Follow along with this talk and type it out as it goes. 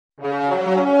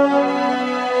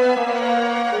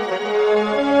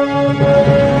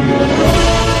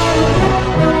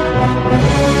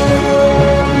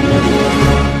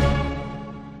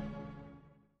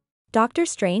Doctor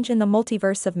Strange in the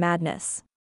Multiverse of Madness.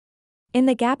 In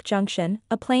the Gap Junction,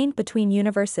 a plane between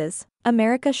universes,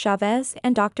 America Chavez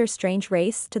and Doctor Strange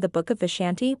race to the Book of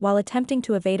Vishanti while attempting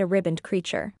to evade a ribboned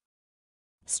creature.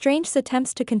 Strange's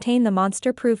attempts to contain the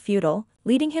monster prove futile,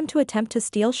 leading him to attempt to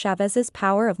steal Chavez's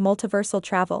power of multiversal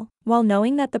travel, while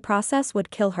knowing that the process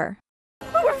would kill her.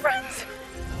 But we're friends!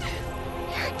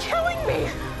 You're killing me!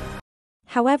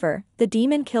 However, the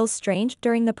demon kills Strange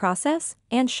during the process,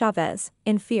 and Chavez,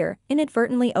 in fear,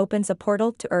 inadvertently opens a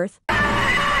portal to Earth.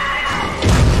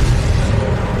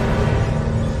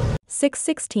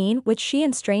 616, which she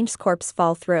and Strange's corpse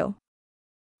fall through.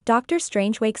 Doctor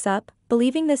Strange wakes up,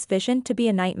 believing this vision to be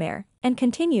a nightmare, and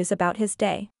continues about his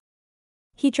day.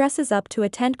 He dresses up to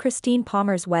attend Christine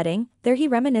Palmer's wedding. There he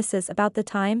reminisces about the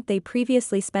time they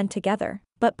previously spent together,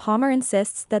 but Palmer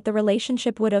insists that the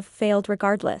relationship would have failed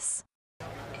regardless.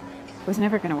 It was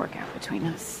never going to work out between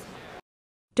us.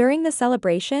 During the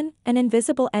celebration, an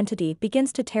invisible entity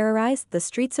begins to terrorize the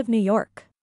streets of New York.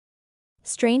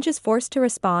 Strange is forced to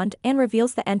respond and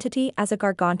reveals the entity as a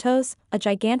Gargantos, a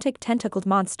gigantic tentacled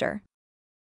monster.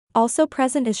 Also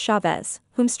present is Chavez,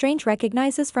 whom Strange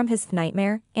recognizes from his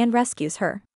nightmare, and rescues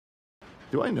her.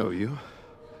 Do I know you?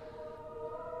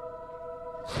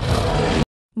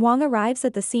 Wong arrives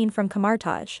at the scene from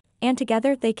Kamar-Taj, and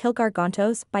together they kill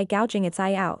Gargantos by gouging its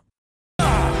eye out.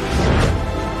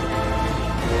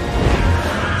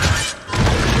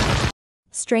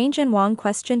 Strange and Wong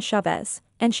question Chavez,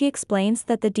 and she explains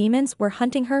that the demons were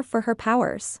hunting her for her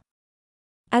powers.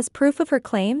 As proof of her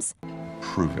claims,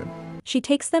 Proven. she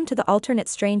takes them to the alternate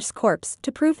Strange's corpse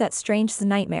to prove that Strange's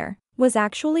nightmare was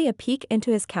actually a peek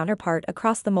into his counterpart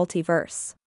across the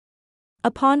multiverse.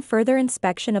 Upon further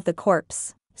inspection of the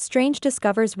corpse, Strange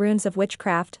discovers runes of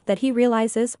witchcraft that he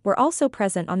realizes were also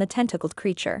present on the tentacled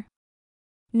creature.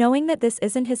 Knowing that this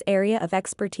isn't his area of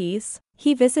expertise,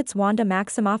 he visits Wanda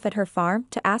Maximoff at her farm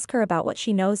to ask her about what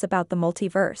she knows about the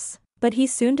multiverse, but he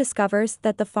soon discovers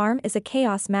that the farm is a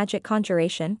chaos magic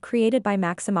conjuration created by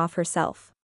Maximoff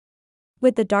herself.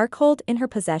 With the Darkhold in her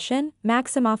possession,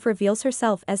 Maximoff reveals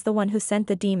herself as the one who sent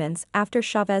the demons after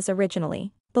Chavez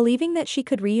originally, believing that she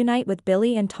could reunite with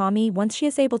Billy and Tommy once she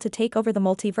is able to take over the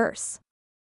multiverse.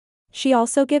 She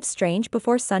also gives Strange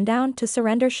before sundown to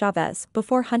surrender Chavez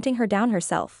before hunting her down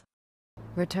herself.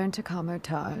 Return to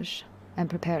Kamar-Taj and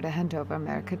prepare to hand over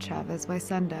America Chavez by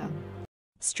sundown.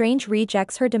 Strange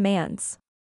rejects her demands.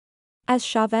 As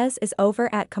Chavez is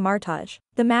over at Kamar-Taj,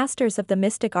 the masters of the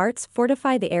mystic arts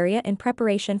fortify the area in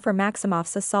preparation for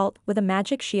Maximoff's assault with a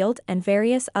magic shield and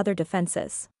various other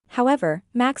defenses. However,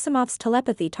 Maximoff's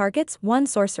telepathy targets one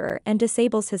sorcerer and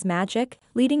disables his magic,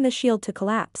 leading the shield to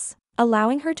collapse,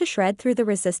 allowing her to shred through the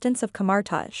resistance of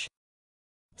Kamar-Taj.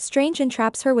 Strange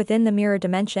entraps her within the mirror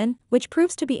dimension, which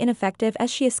proves to be ineffective as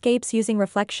she escapes using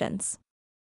reflections.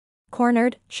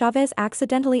 Cornered, Chavez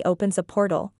accidentally opens a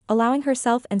portal, allowing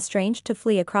herself and Strange to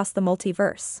flee across the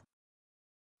multiverse.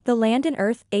 They land in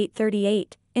Earth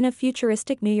 838, in a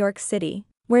futuristic New York City,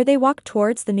 where they walk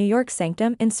towards the New York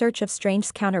Sanctum in search of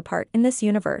Strange's counterpart in this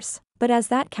universe. But as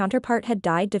that counterpart had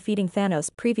died defeating Thanos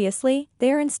previously,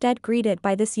 they are instead greeted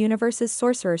by this universe's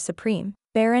Sorcerer Supreme,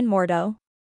 Baron Mordo.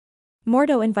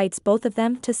 Mordo invites both of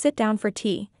them to sit down for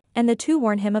tea, and the two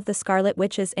warn him of the Scarlet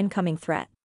Witch's incoming threat.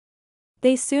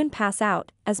 They soon pass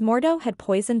out, as Mordo had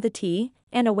poisoned the tea,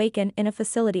 and awaken in a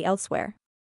facility elsewhere.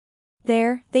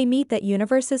 There, they meet that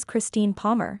universe's Christine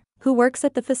Palmer, who works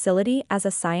at the facility as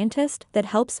a scientist that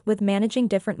helps with managing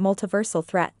different multiversal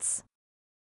threats.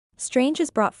 Strange is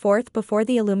brought forth before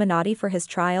the Illuminati for his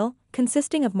trial,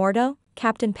 consisting of Mordo,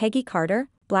 Captain Peggy Carter,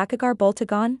 Blackagar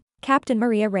Boltagon, Captain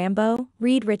Maria Rambeau,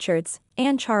 Reed Richards,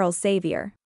 and Charles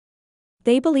Xavier.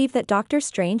 They believe that Doctor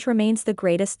Strange remains the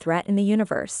greatest threat in the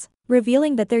universe,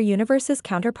 revealing that their universe's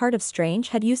counterpart of Strange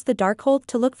had used the Darkhold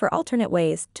to look for alternate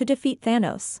ways to defeat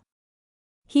Thanos.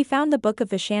 He found the Book of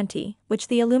Vishanti, which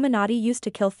the Illuminati used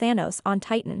to kill Thanos on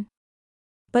Titan.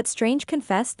 But Strange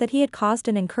confessed that he had caused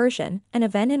an incursion, an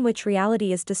event in which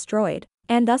reality is destroyed,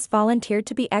 and thus volunteered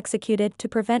to be executed to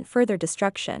prevent further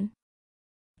destruction.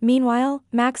 Meanwhile,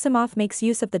 Maximoff makes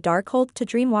use of the Darkhold to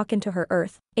dreamwalk into her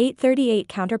Earth 838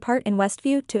 counterpart in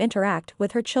Westview to interact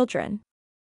with her children.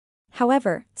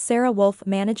 However, Sarah Wolf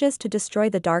manages to destroy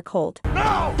the Darkhold.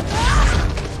 No!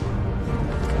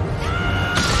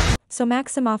 So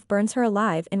Maximoff burns her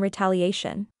alive in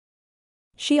retaliation.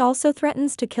 She also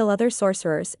threatens to kill other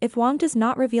sorcerers if Wong does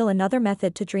not reveal another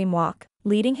method to dreamwalk,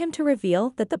 leading him to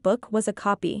reveal that the book was a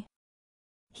copy.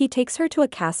 He takes her to a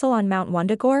castle on Mount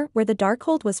Wundagore where the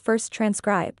Darkhold was first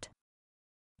transcribed.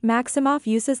 Maximoff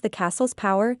uses the castle's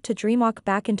power to dreamwalk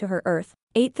back into her Earth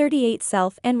 838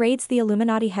 self and raids the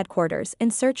Illuminati headquarters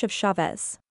in search of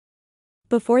Chavez.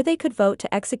 Before they could vote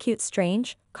to execute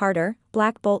Strange, Carter,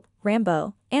 Black Bolt,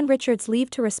 Rambeau, and Richards leave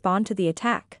to respond to the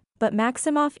attack, but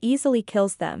Maximoff easily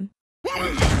kills them.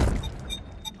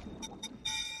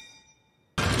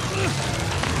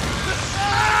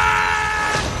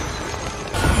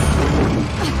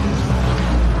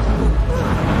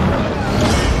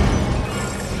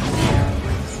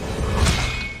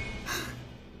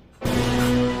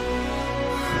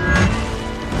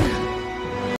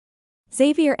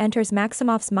 Xavier enters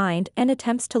Maximoff's mind and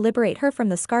attempts to liberate her from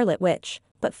the Scarlet Witch,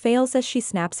 but fails as she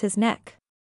snaps his neck.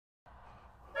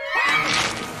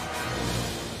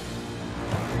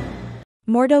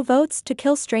 Mordo votes to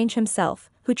kill Strange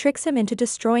himself, who tricks him into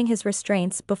destroying his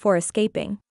restraints before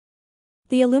escaping.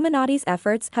 The Illuminati's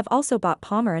efforts have also bought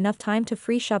Palmer enough time to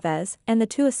free Chavez, and the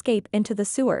two escape into the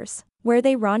sewers, where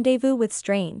they rendezvous with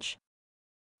Strange.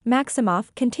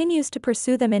 Maximoff continues to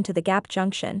pursue them into the Gap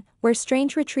Junction, where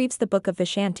Strange retrieves the Book of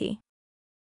Vishanti.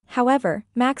 However,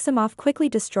 Maximoff quickly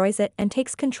destroys it and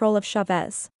takes control of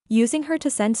Chavez, using her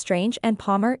to send Strange and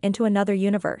Palmer into another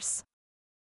universe.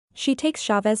 She takes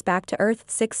Chavez back to Earth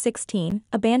 616,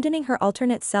 abandoning her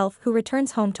alternate self who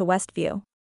returns home to Westview.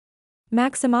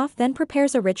 Maximoff then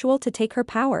prepares a ritual to take her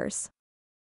powers.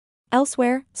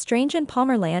 Elsewhere, Strange and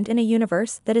Palmer land in a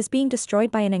universe that is being destroyed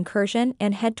by an incursion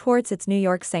and head towards its New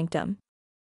York sanctum.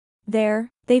 There,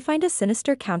 they find a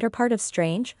sinister counterpart of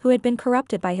Strange who had been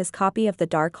corrupted by his copy of the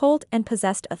Darkhold and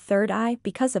possessed a third eye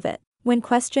because of it. When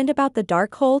questioned about the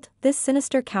Darkhold, this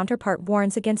sinister counterpart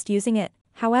warns against using it.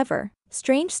 However,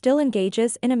 Strange still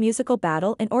engages in a musical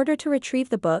battle in order to retrieve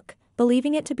the book,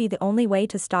 believing it to be the only way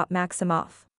to stop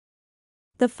Maximoff.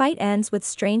 The fight ends with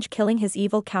Strange killing his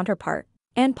evil counterpart,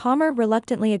 and Palmer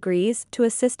reluctantly agrees to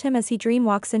assist him as he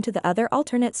dreamwalks into the other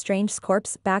alternate Strange's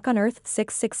corpse back on Earth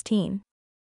 616.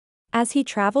 As he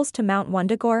travels to Mount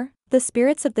Wundagore, the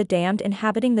spirits of the damned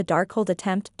inhabiting the Darkhold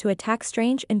attempt to attack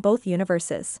Strange in both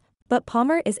universes, but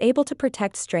Palmer is able to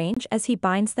protect Strange as he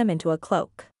binds them into a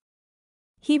cloak.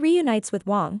 He reunites with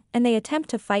Wong, and they attempt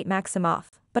to fight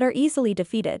Maximoff, but are easily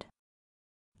defeated.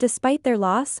 Despite their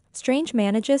loss, Strange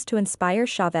manages to inspire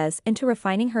Chavez into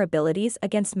refining her abilities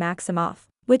against Maximoff,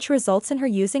 which results in her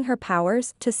using her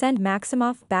powers to send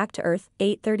Maximoff back to Earth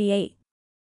 838.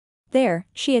 There,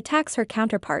 she attacks her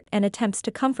counterpart and attempts to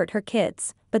comfort her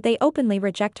kids, but they openly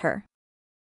reject her.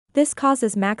 This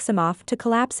causes Maximoff to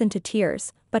collapse into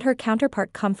tears, but her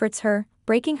counterpart comforts her,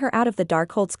 breaking her out of the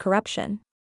Darkhold's corruption.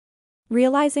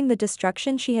 Realizing the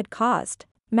destruction she had caused,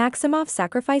 Maximoff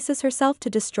sacrifices herself to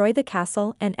destroy the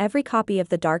castle and every copy of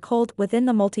the Darkhold within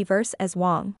the multiverse as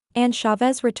Wong and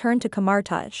Chavez return to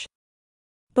Kamar-Taj.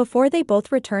 Before they both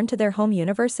return to their home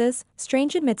universes,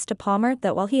 Strange admits to Palmer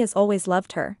that while he has always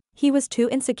loved her, he was too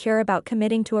insecure about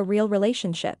committing to a real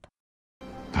relationship.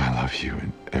 I love you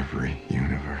in every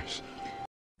universe.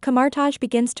 Kamar-Taj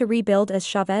begins to rebuild as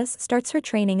Chavez starts her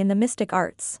training in the mystic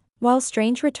arts, while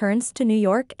Strange returns to New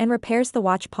York and repairs the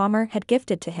watch Palmer had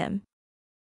gifted to him.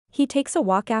 He takes a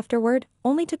walk afterward,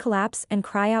 only to collapse and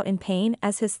cry out in pain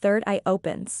as his third eye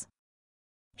opens.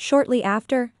 Shortly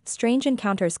after, Strange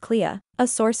encounters Clea, a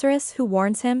sorceress who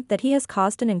warns him that he has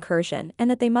caused an incursion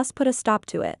and that they must put a stop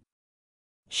to it.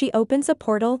 She opens a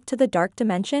portal to the dark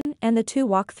dimension and the two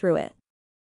walk through it.